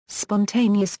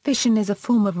Spontaneous fission is a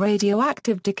form of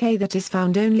radioactive decay that is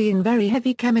found only in very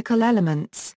heavy chemical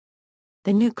elements.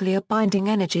 The nuclear binding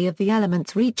energy of the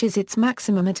elements reaches its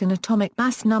maximum at an atomic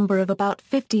mass number of about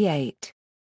 58.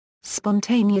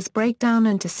 Spontaneous breakdown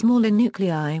into smaller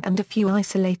nuclei and a few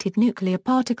isolated nuclear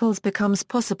particles becomes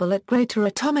possible at greater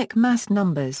atomic mass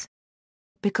numbers.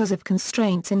 Because of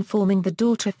constraints in forming the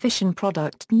daughter fission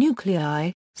product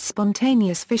nuclei,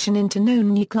 spontaneous fission into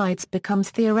known nuclides becomes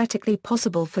theoretically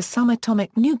possible for some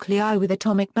atomic nuclei with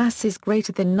atomic masses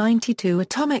greater than 92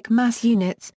 atomic mass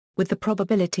units, with the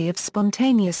probability of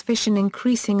spontaneous fission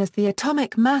increasing as the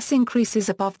atomic mass increases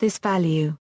above this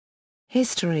value.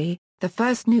 History: the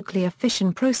first nuclear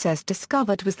fission process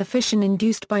discovered was the fission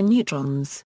induced by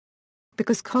neutrons.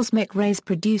 Because cosmic rays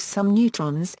produce some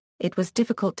neutrons, it was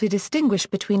difficult to distinguish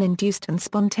between induced and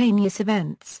spontaneous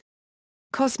events.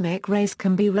 Cosmic rays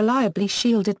can be reliably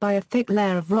shielded by a thick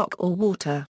layer of rock or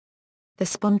water. The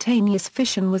spontaneous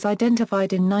fission was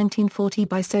identified in 1940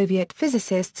 by Soviet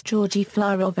physicists Georgy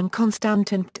Flyarov and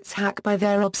Konstantin Ptacek by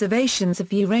their observations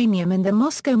of uranium in the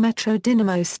Moscow Metro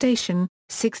Dynamo station,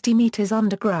 60 meters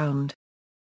underground.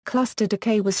 Cluster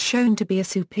decay was shown to be a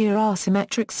superior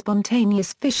asymmetric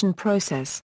spontaneous fission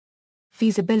process.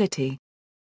 Feasibility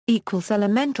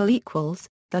elemental equals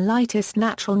the lightest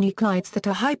natural nuclides that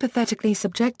are hypothetically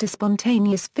subject to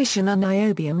spontaneous fission are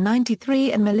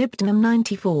niobium-93 and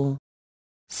molybdenum-94.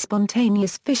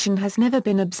 Spontaneous fission has never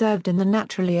been observed in the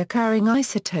naturally occurring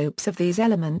isotopes of these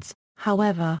elements,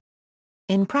 however.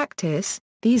 In practice,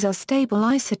 these are stable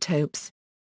isotopes.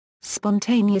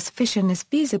 Spontaneous fission is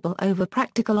feasible over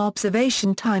practical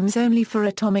observation times only for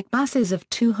atomic masses of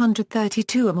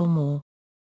 232 or more.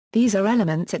 These are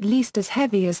elements at least as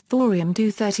heavy as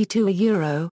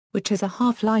thorium-232 which has a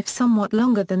half-life somewhat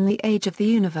longer than the age of the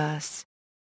universe.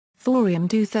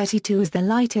 Thorium-232 is the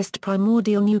lightest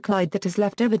primordial nuclide that has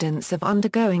left evidence of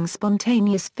undergoing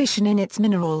spontaneous fission in its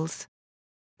minerals.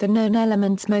 The known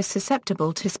elements most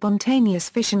susceptible to spontaneous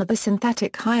fission are the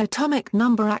synthetic high atomic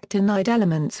number actinide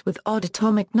elements with odd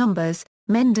atomic numbers,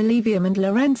 mendelevium and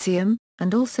lawrencium,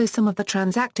 and also some of the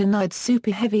transactinide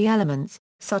superheavy elements,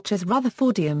 such as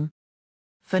rutherfordium.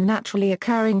 For naturally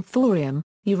occurring thorium,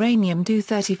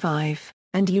 uranium-235,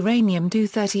 and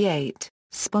uranium-238,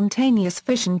 spontaneous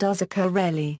fission does occur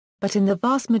rarely, but in the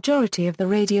vast majority of the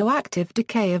radioactive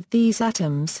decay of these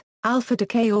atoms, alpha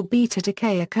decay or beta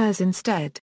decay occurs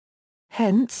instead.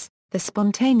 Hence, the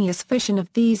spontaneous fission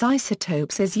of these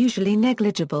isotopes is usually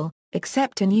negligible,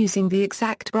 except in using the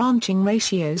exact branching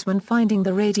ratios when finding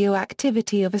the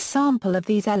radioactivity of a sample of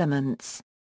these elements.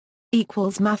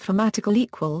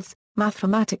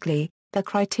 Mathematically, the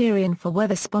criterion for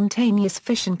whether spontaneous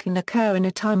fission can occur in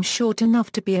a time short enough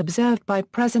to be observed by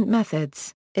present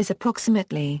methods, is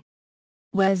approximately,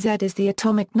 where Z is the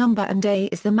atomic number and A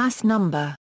is the mass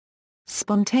number.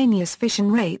 Spontaneous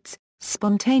fission rates,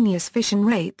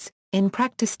 in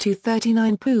practice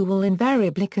 239 Pu will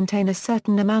invariably contain a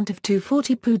certain amount of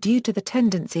 240 Pu due to the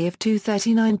tendency of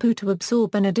 239 Pu to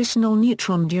absorb an additional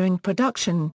neutron during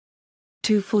production.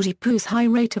 240 Pu's high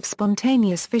rate of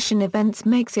spontaneous fission events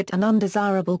makes it an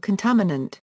undesirable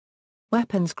contaminant.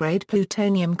 Weapons-grade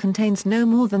plutonium contains no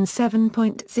more than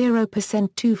 7.0%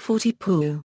 240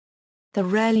 Pu. The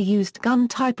rarely used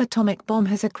gun-type atomic bomb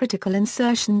has a critical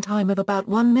insertion time of about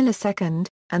 1 millisecond,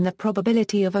 and the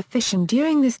probability of a fission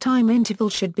during this time interval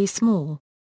should be small.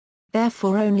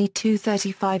 Therefore only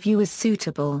 235 U is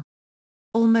suitable.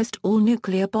 Almost all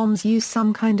nuclear bombs use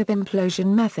some kind of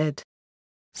implosion method.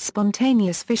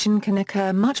 Spontaneous fission can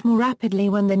occur much more rapidly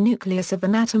when the nucleus of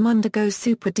an atom undergoes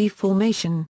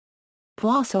superdeformation.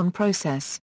 Poisson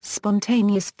process,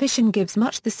 spontaneous fission gives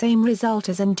much the same result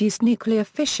as induced nuclear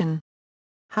fission.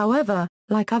 However,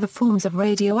 like other forms of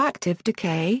radioactive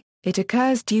decay, it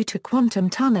occurs due to quantum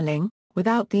tunneling,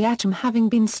 without the atom having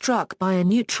been struck by a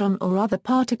neutron or other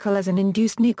particle as an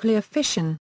induced nuclear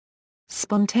fission.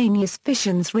 Spontaneous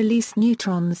fissions release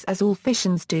neutrons as all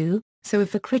fissions do, so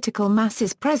if a critical mass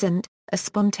is present, a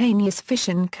spontaneous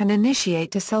fission can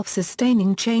initiate a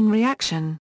self-sustaining chain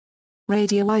reaction.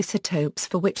 Radioisotopes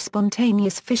for which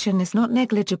spontaneous fission is not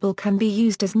negligible can be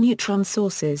used as neutron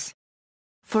sources.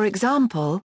 For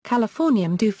example,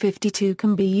 californium-252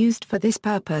 can be used for this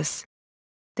purpose.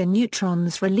 The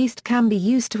neutrons released can be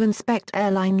used to inspect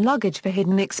airline luggage for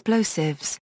hidden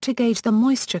explosives, to gauge the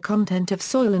moisture content of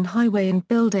soil in highway and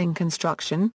building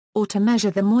construction, or to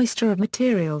measure the moisture of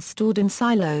materials stored in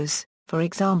silos, for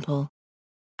example.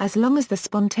 As long as the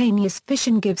spontaneous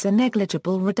fission gives a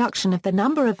negligible reduction of the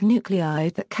number of nuclei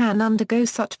that can undergo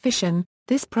such fission,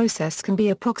 this process can be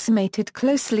approximated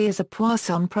closely as a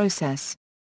Poisson process.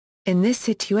 In this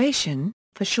situation,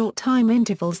 For short time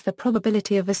intervals, the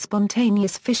probability of a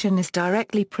spontaneous fission is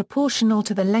directly proportional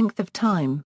to the length of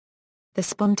time. The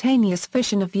spontaneous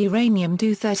fission of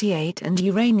uranium-238 and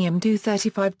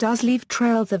uranium-235 does leave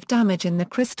trails of damage in the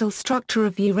crystal structure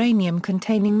of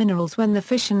uranium-containing minerals when the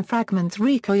fission fragments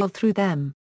recoil through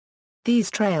them. These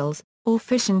trails, or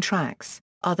fission tracks,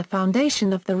 are the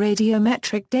foundation of the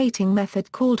radiometric dating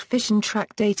method called fission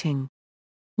track dating.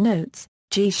 Notes: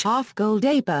 G.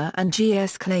 Scharf-Goldhaber and G.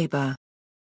 S. Kleber.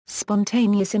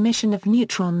 Spontaneous emission of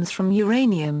neutrons from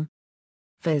uranium.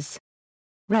 Phys.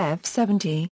 Rev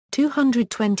 70,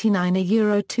 229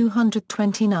 Euro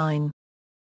 229.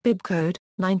 Bibcode,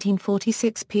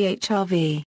 1946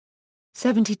 PHRV.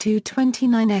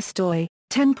 7229 SDOI,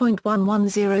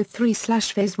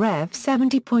 10.1103/Phys Rev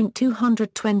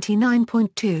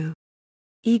 70.229.2.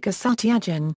 Igor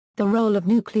Satyagan, The Role of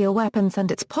Nuclear Weapons and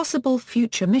Its Possible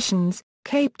Future Missions,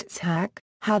 Kaptsak,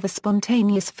 How the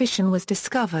Spontaneous Fission Was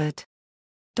Discovered.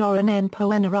 Doron N.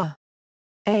 Poenara.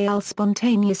 Al.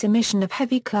 Spontaneous Emission of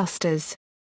Heavy Clusters.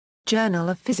 Journal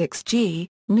of Physics G,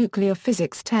 Nuclear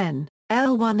Physics 10,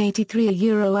 L183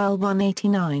 Euro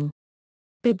L189.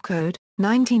 Bibcode,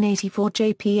 1984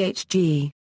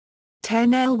 JPHG.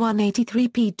 10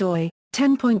 L183 P DOI,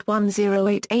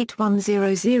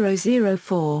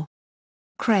 10.1088100004.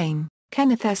 Crane,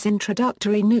 Kenneth S.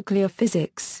 Introductory Nuclear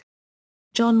Physics.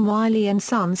 John Wiley &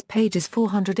 Sons, pages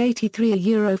 483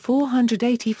 Euro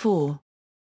 484.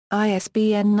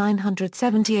 ISBN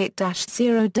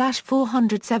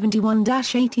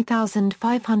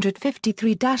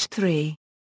 978-0-471-80553-3.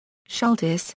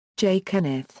 Schultes, J.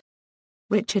 Kenneth.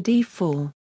 Richard E.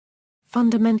 Fall.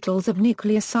 Fundamentals of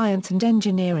Nuclear Science and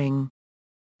Engineering.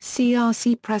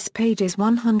 CRC Press, pages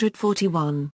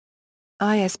 141.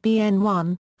 ISBN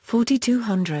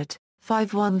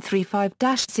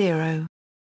 1-4200-5135-0.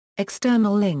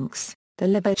 External links: The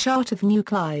Libet chart of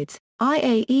nuclides,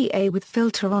 IAEA with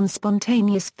filter on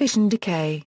spontaneous fission decay.